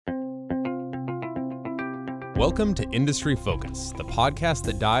Welcome to Industry Focus, the podcast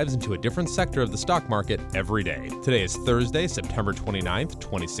that dives into a different sector of the stock market every day. Today is Thursday, September 29th,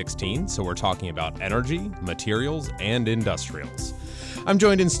 2016, so we're talking about energy, materials, and industrials. I'm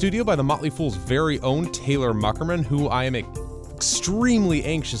joined in studio by the Motley Fool's very own Taylor Muckerman, who I am extremely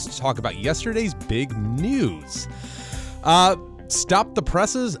anxious to talk about yesterday's big news. Stop the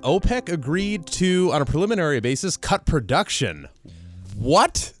presses. OPEC agreed to, on a preliminary basis, cut production.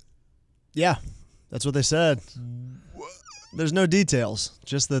 What? Yeah, that's what they said. There's no details,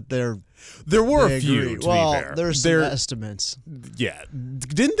 just that there were a few, agree. to well, be fair. There's some estimates. Yeah.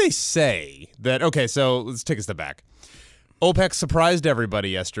 Didn't they say that, okay, so let's take a step back. OPEC surprised everybody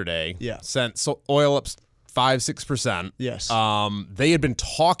yesterday. Yeah. Sent oil up 5-6%. Yes. They had been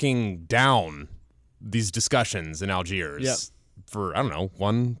talking down these discussions in Algiers. Yep. For, I don't know,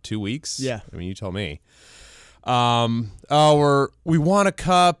 1-2 weeks? Yeah. I mean, you tell me. We want to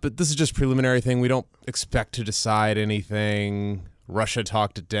cut, but this is just a preliminary thing. We don't expect to decide anything. Russia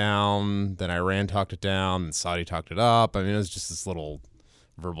talked it down, then Iran talked it down, and Saudi talked it up. I mean, it was just this little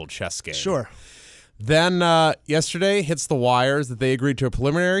verbal chess game. Sure. Then yesterday hits the wires that they agreed to a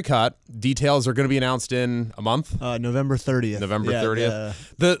preliminary cut. Details are going to be announced in a month. November 30th. November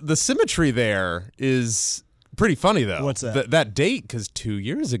 30th. The symmetry there is pretty funny, though. What's that? That date, because 2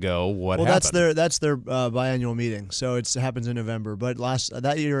 years ago, what happened? That's their biannual meeting, so it happens in November. But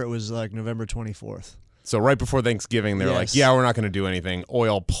that year it was like November 24th. So right before Thanksgiving, they're like, yeah, we're not going to do anything.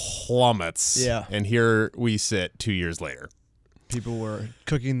 Oil plummets. Yeah. And here we sit 2 years later. People were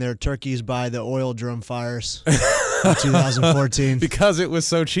cooking their turkeys by the oil drum fires in 2014. Because it was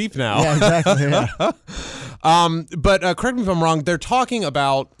so cheap now. Yeah, exactly. Yeah. But correct me if I'm wrong, they're talking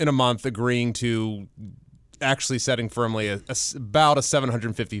about, in a month, agreeing to actually setting firmly about a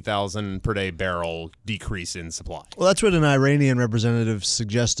 750,000 per day barrel decrease in supply. Well, that's what an Iranian representative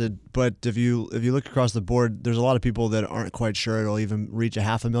suggested. But if you look across the board, there's a lot of people that aren't quite sure it'll even reach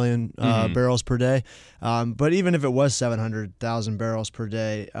 500,000 barrels per day. But even if it was 700,000 barrels per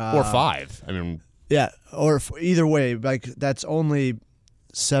day, or five, I mean, yeah, or either way, like that's only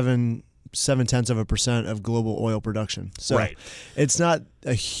 0.7% of global oil production. So right. It's not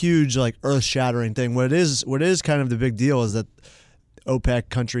a huge, like, earth-shattering thing. What is kind of the big deal is that OPEC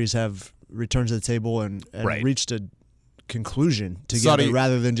countries have returned to the table and right. reached a conclusion together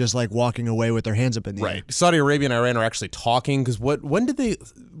rather than just like walking away with their hands up in the air. Saudi Arabia and Iran are actually talking because when did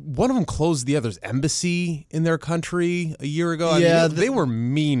one of them close the other's embassy in their country a year ago? Yeah, I mean, they were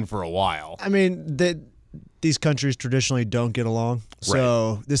mean for a while. I mean, these countries traditionally don't get along,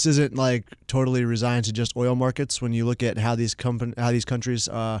 so this isn't like totally resigned to just oil markets. When you look at how these countries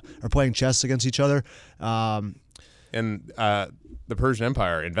are playing chess against each other, and the Persian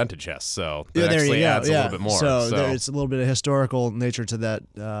Empire invented chess, so that there actually you go. adds a little bit more. So there's a little bit of historical nature to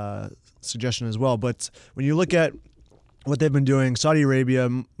that suggestion as well. But when you look at what they've been doing, Saudi Arabia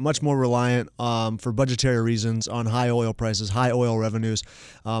much more reliant for budgetary reasons on high oil prices, high oil revenues.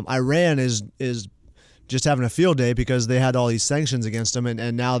 Iran is just having a field day because they had all these sanctions against them,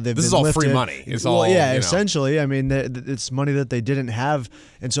 and now they've this been is all lifted. Free money. It's well, all essentially. I mean, it's money that they didn't have,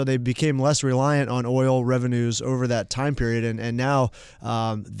 and so they became less reliant on oil revenues over that time period, and now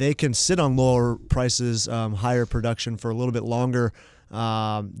they can sit on lower prices, higher production for a little bit longer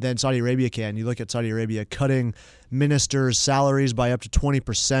than Saudi Arabia can. You look at Saudi Arabia cutting ministers' salaries by up to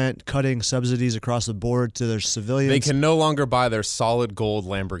 20%, cutting subsidies across the board to their civilians. They can no longer buy their solid gold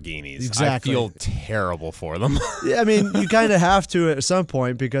Lamborghinis. Exactly. I feel terrible for them. Yeah, I mean, you kind of have to at some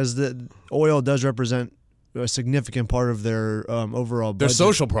point because the oil does represent a significant part of their overall budget. Their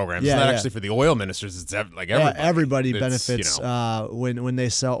social programs. Yeah, It's not yeah. actually for the oil ministers. It's like everybody. Everybody It's, benefits when they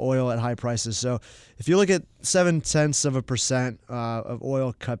sell oil at high prices. So if you look at 0.7% of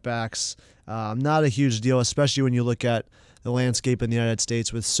oil cutbacks, not a huge deal, especially when you look at the landscape in the United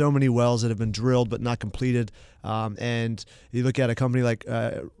States with so many wells that have been drilled but not completed. And you look at a company like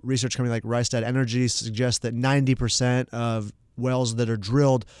research company like Rystad Energy suggests that 90% of wells that are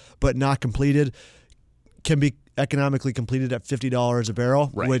drilled but not completed can be economically completed at $50 a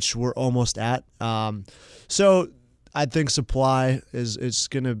barrel, which we're almost at. So I think supply is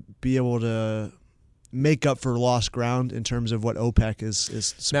going to be able to make up for lost ground in terms of what OPEC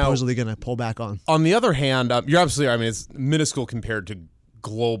is supposedly going to pull back on. On the other hand, you're absolutely right. I mean, it's minuscule compared to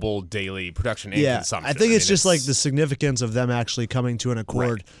global daily production and consumption. I think it's just like the significance of them actually coming to an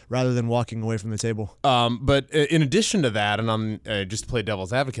accord rather than walking away from the table. But in addition to that, and on just to play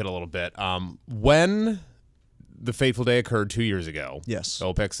devil's advocate a little bit, when the fateful day occurred 2 years ago, yes,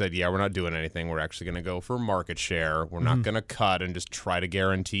 OPEC said, yeah, we're not doing anything. We're actually going to go for market share. We're not going to cut and just try to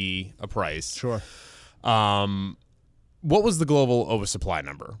guarantee a price. Sure. What was the global oversupply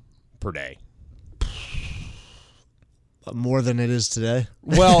number per day? More than it is today.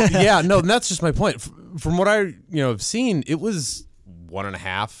 Well, yeah, no, and that's just my point. From what I have seen, it was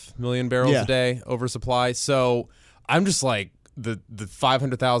 1.5 million barrels a day oversupply. So I'm just like the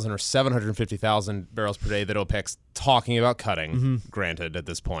 500,000 or 750,000 barrels per day that OPEC's talking about cutting. Granted, at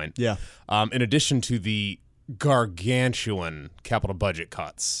this point, in addition to the gargantuan capital budget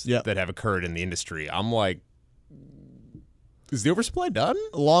cuts that have occurred in the industry, I'm like, is the oversupply done?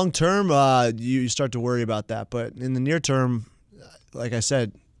 Long term, you start to worry about that. But in the near term, like I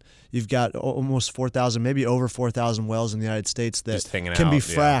said, you've got almost 4,000, maybe over 4,000 wells in the United States that can be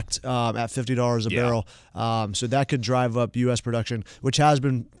fracked at $50 a barrel. So that could drive up U.S. production, which has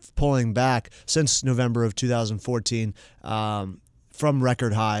been pulling back since November of 2014. From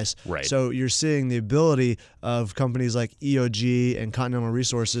record highs. Right. So you're seeing the ability of companies like EOG and Continental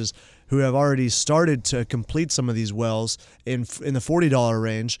Resources, who have already started to complete some of these wells in the $40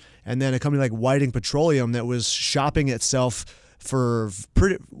 range, and then a company like Whiting Petroleum that was shopping itself for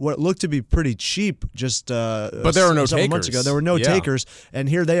what looked to be pretty cheap just but there were no takers. Months ago. There were no takers, and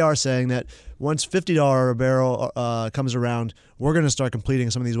here they are saying that once $50 a barrel comes around, we're going to start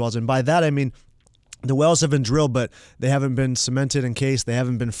completing some of these wells. And by that I mean the wells have been drilled, but they haven't been cemented and cased. They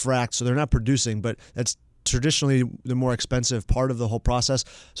haven't been fracked, so they're not producing. But that's traditionally the more expensive part of the whole process.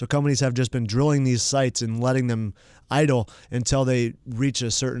 So companies have just been drilling these sites and letting them idle until they reach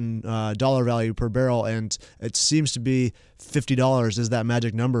a certain dollar value per barrel. And it seems to be $50 is that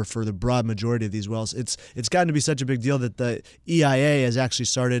magic number for the broad majority of these wells. It's gotten to be such a big deal that the EIA has actually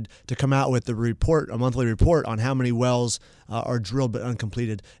started to come out with a monthly report on how many wells are drilled but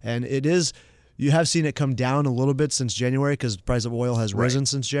uncompleted. And it is... You have seen it come down a little bit since January because the price of oil has risen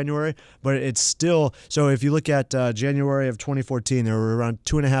since January, but it's still, so if you look at January of 2014, there were around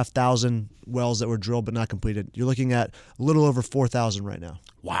 2,500 wells that were drilled but not completed. You're looking at a little over 4,000 right now.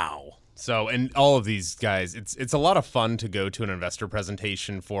 Wow. So, and all of these guys, it's a lot of fun to go to an investor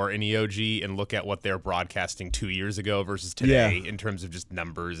presentation for an EOG and look at what they're broadcasting 2 years ago versus today in terms of just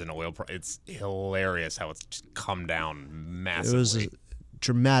numbers and oil price. It's hilarious how it's just come down massively. It was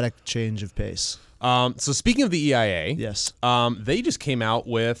dramatic change of pace. So speaking of the EIA, yes, they just came out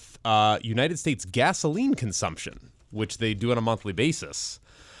with United States gasoline consumption, which they do on a monthly basis.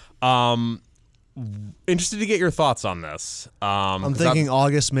 Interested to get your thoughts on this. I'm thinking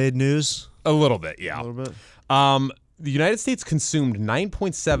August made news. A little bit, yeah. A little bit. The United States consumed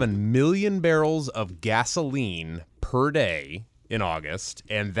 9.7 million barrels of gasoline per day in August,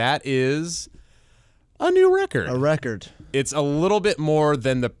 and that is a new record. A record. It's a little bit more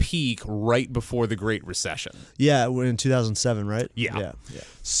than the peak right before the Great Recession. Yeah, in 2007, right? Yeah.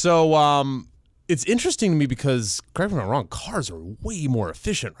 So it's interesting to me because, correct me if I'm wrong, cars are way more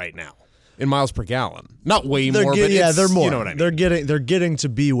efficient right now in miles per gallon. Not way more, but they're more. You know what I mean? They're getting to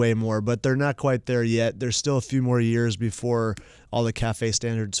be way more, but they're not quite there yet. There's still a few more years before all the CAFE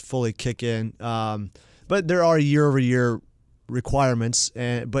standards fully kick in. But there are year-over-year requirements.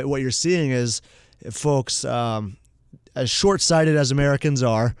 But what you're seeing is folks, as short-sighted as Americans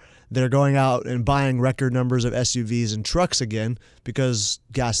are, they're going out and buying record numbers of SUVs and trucks again because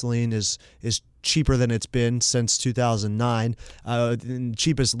gasoline is cheaper than it's been since 2009.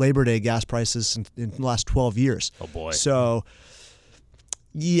 Cheapest Labor Day gas prices in the last 12 years. Oh, boy. So,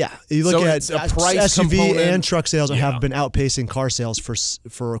 yeah. You look at a price SUV component. And truck sales have been outpacing car sales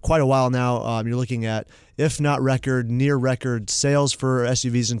for quite a while now. You're looking at, if not near record sales for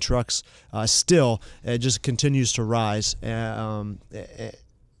SUVs and trucks. Still, it just continues to rise.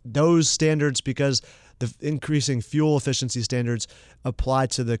 Those standards, because the increasing fuel efficiency standards apply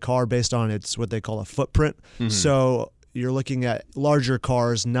to the car based on its what they call a footprint. Mm-hmm. So you're looking at larger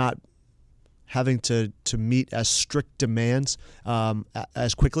cars not having to meet as strict demands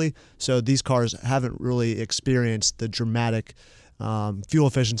as quickly. So these cars haven't really experienced the dramatic fuel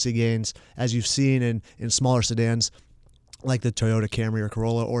efficiency gains as you've seen in smaller sedans like the Toyota Camry or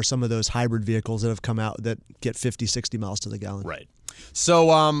Corolla or some of those hybrid vehicles that have come out that get 50, 60 miles to the gallon. Right.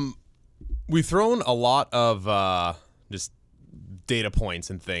 So we've thrown a lot of just data points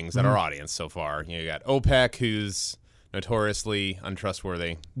and things at our audience so far. You got OPEC, who's notoriously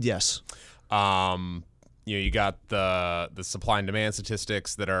untrustworthy. Yes. You got the supply and demand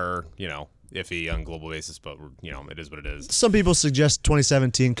statistics that are, iffy on a global basis, but it is what it is. Some people suggest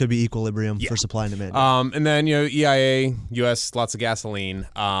 2017 could be equilibrium for supply and demand. And then EIA, U.S. lots of gasoline.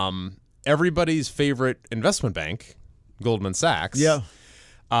 Everybody's favorite investment bank, Goldman Sachs. Yeah.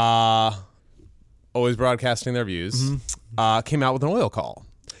 Always broadcasting their views. Came out with an oil call.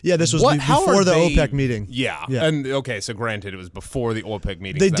 Yeah, this was before the OPEC meeting. Yeah. And okay, so granted, it was before the OPEC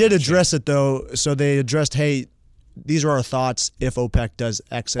meeting. They did address it though. So they addressed, hey, these are our thoughts if OPEC does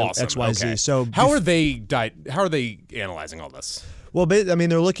X, Awesome. XYZ. Okay. So how are they analyzing all this? Well, I mean,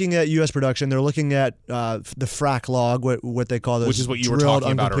 they're looking at U.S. production. They're looking at the frac log, what they call those Which is what you were drilled,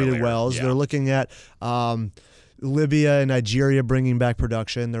 talking about uncompleted earlier. wells. Yeah. They're looking at Libya and Nigeria bringing back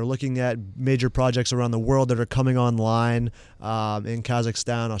production. They're looking at major projects around the world that are coming online in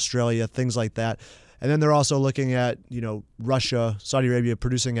Kazakhstan, Australia, things like that. And then they're also looking at, Russia, Saudi Arabia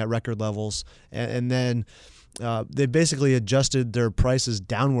producing at record levels. And then they basically adjusted their prices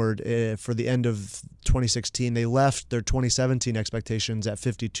downward for the end of 2016. They left their 2017 expectations at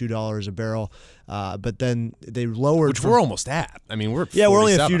 $52 a barrel, but then they lowered. Which we're almost at. I mean, we're at we're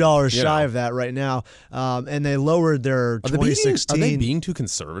only a 47, few dollars shy of that right now. And they lowered their 2016. Are they being too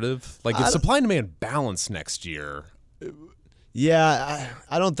conservative? Like, if supply and demand balance next year. Yeah,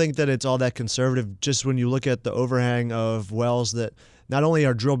 I don't think that it's all that conservative. Just when you look at the overhang of wells that not only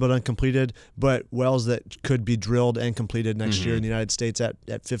are drilled but uncompleted, but wells that could be drilled and completed next year in the United States at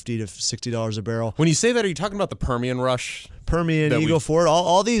 $50 to $60 a barrel. When you say that, are you talking about the Permian rush? Permian, Eagle Ford,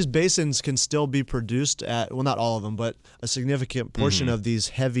 all these basins can still be produced at, well, not all of them, but a significant portion of these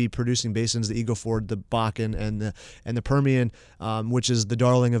heavy producing basins, the Eagle Ford, the Bakken, and the Permian, which is the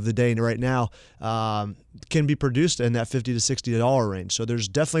darling of the day right now, can be produced in that $50 to $60 range. So there's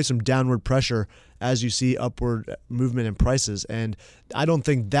definitely some downward pressure as you see upward movement in prices. And I don't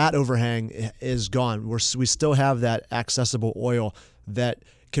think that overhang is gone. We still have that accessible oil that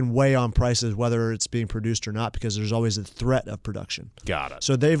can weigh on prices, whether it's being produced or not, because there's always a threat of production. Got it.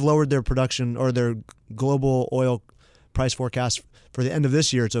 So they've lowered their production or their global oil price forecast for the end of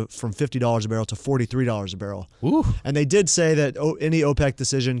this year from $50 a barrel to $43 a barrel. Ooh. And they did say that any OPEC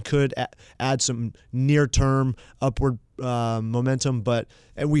decision could add some near-term upward momentum,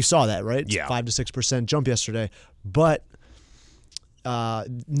 and we saw that, right? It's 5 to 6% jump yesterday. But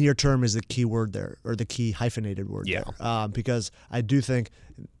near term is the key word there, or the key hyphenated word there, because I do think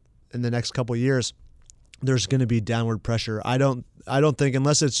in the next couple of years there's going to be downward pressure. I don't think,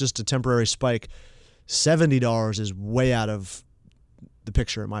 unless it's just a temporary spike, $70 is way out of the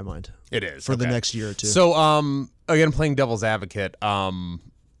picture in my mind. It is for the next year or two. So again, playing devil's advocate,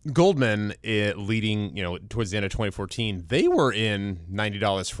 Goldman leading, towards the end of 2014, they were in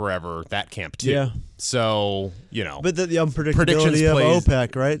 $90 forever, that camp too. Yeah. So, But the unpredictability of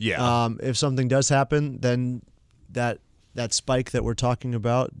OPEC, right? Yeah. If something does happen, then that spike that we're talking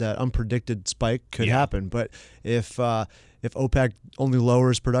about, that unpredicted spike, could happen. But if OPEC only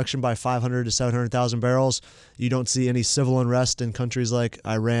lowers production by 500 to 700,000 barrels, you don't see any civil unrest in countries like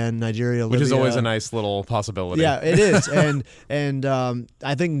Iran, Nigeria, Libya. Which is always a nice little possibility. Yeah, it is. and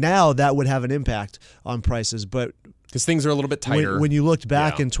I think now that would have an impact on prices. But because things are a little bit tighter. When you looked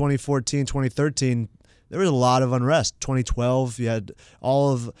back in 2014, 2013, there was a lot of unrest. 2012, you had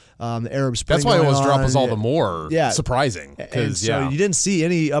all of the Arab Spring. That's why going oil's drop was all on. the more surprising. So you didn't see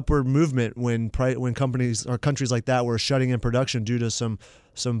any upward movement when companies or countries like that were shutting in production due to some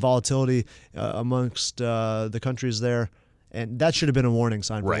volatility amongst the countries there. And that should have been a warning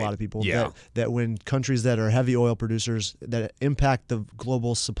sign for a lot of people that when countries that are heavy oil producers that impact the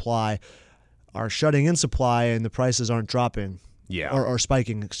global supply are shutting in supply and the prices aren't dropping. Yeah. Or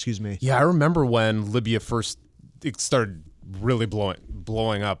spiking, excuse me. Yeah, I remember when Libya it started really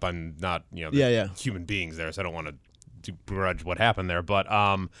blowing up on not, human beings there, so I don't want to begrudge what happened there, but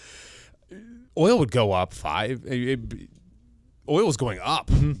oil would go up oil was going up.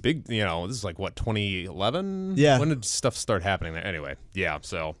 Big, this is like what, 2011? Yeah. When did stuff start happening there? Anyway,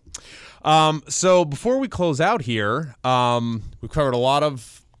 so before we close out here, we've covered a lot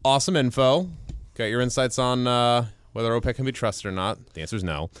of awesome info. Got your insights on whether OPEC can be trusted or not. The answer is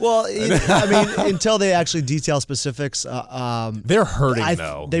no. Well, until they actually detail specifics, they're hurting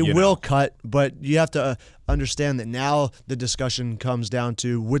though. They will cut, but you have to understand that now the discussion comes down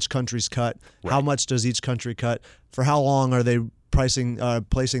to which countries cut, how much does each country cut, for how long are they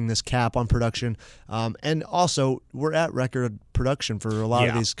placing this cap on production, and also we're at record production for a lot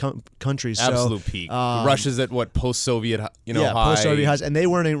of these countries. Absolute peak. Russia's at what, post-Soviet, high. Post-Soviet highs, and they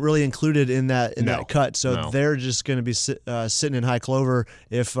weren't really included in that cut. So they're just going to be sitting in high clover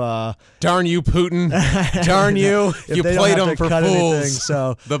if. Darn you, Putin! Darn you! You played them for fools. Anything,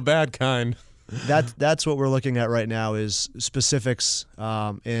 so the bad kind. That's what we're looking at right now is specifics.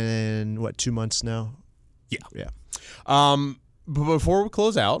 In what, 2 months now? Yeah. But before we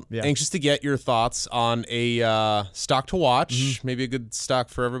close out, anxious to get your thoughts on a stock to watch, maybe a good stock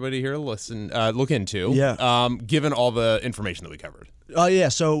for everybody here to look into. Given all the information that we covered.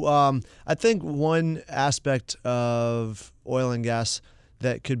 So I think one aspect of oil and gas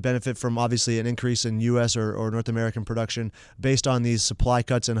that could benefit from obviously an increase in U.S. or North American production based on these supply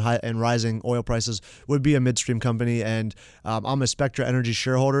cuts and rising oil prices would be a midstream company. And I'm a Spectra Energy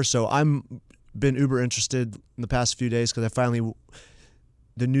shareholder, so I'm been uber interested in the past few days because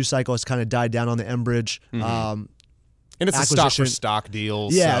the news cycle has kind of died down on the Enbridge. And it's a stock for stock deal.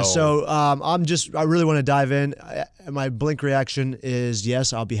 Yeah, so I really want to dive in. My blink reaction is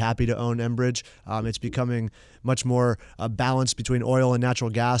yes, I'll be happy to own Enbridge. It's becoming much more balanced between oil and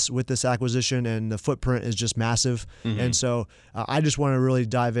natural gas with this acquisition, and the footprint is just massive. And so I just want to really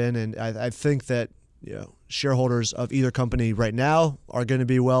dive in, and I think that shareholders of either company right now are going to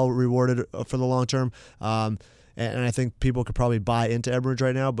be well rewarded for the long term. And I think people could probably buy into Enbridge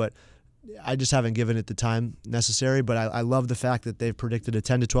right now, but I just haven't given it the time necessary. But I love the fact that they've predicted a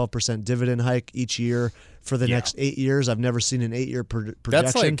 10 to 12% dividend hike each year for the next 8 years. I've never seen an 8-year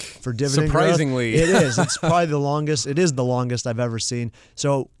projection for dividend surprisingly growth. It is. It's probably the longest. It is the longest I've ever seen.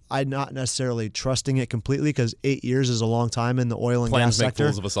 So I'm not necessarily trusting it completely because 8 years is a long time in the oil and gas sector. Plans make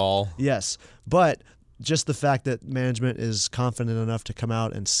fools of us all. Yes, but just the fact that management is confident enough to come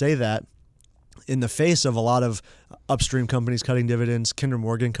out and say that in the face of a lot of upstream companies cutting dividends, Kinder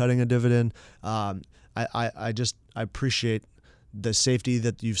Morgan cutting a dividend, I appreciate the safety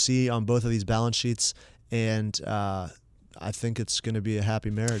that you see on both of these balance sheets, and I think it's going to be a happy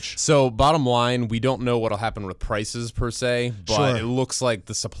marriage. So bottom line, we don't know what will happen with prices per se, but it looks like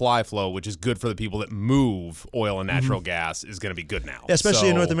the supply flow, which is good for the people that move oil and natural gas, is going to be good now. Yeah, especially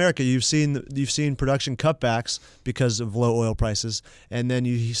in North America. You've seen production cutbacks because of low oil prices, and then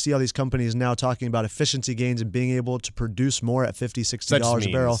you see all these companies now talking about efficiency gains and being able to produce more at $50, $60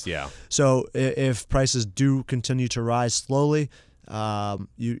 a barrel. Yeah. So if prices do continue to rise slowly,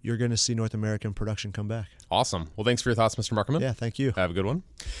 you're going to see North American production come back. Awesome. Well, thanks for your thoughts, Mr. Markman. Yeah, thank you. Have a good one.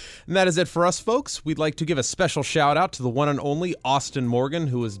 And that is it for us, folks. We'd like to give a special shout out to the one and only Austin Morgan,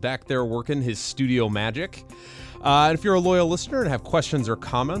 who is back there working his studio magic. And if you're a loyal listener and have questions or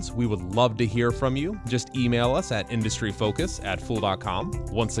comments, we would love to hear from you. Just email us at industryfocus@fool.com.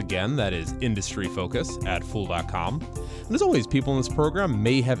 Once again, that is industryfocus@fool.com. And as always, people in this program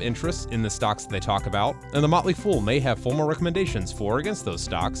may have interests in the stocks that they talk about, and the Motley Fool may have formal recommendations for or against those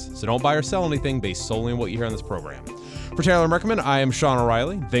stocks, so don't buy or sell anything based solely on what you hear on this program. For Taylor Merkerman, I am Sean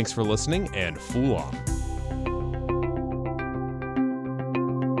O'Reilly. Thanks for listening, and Fool on.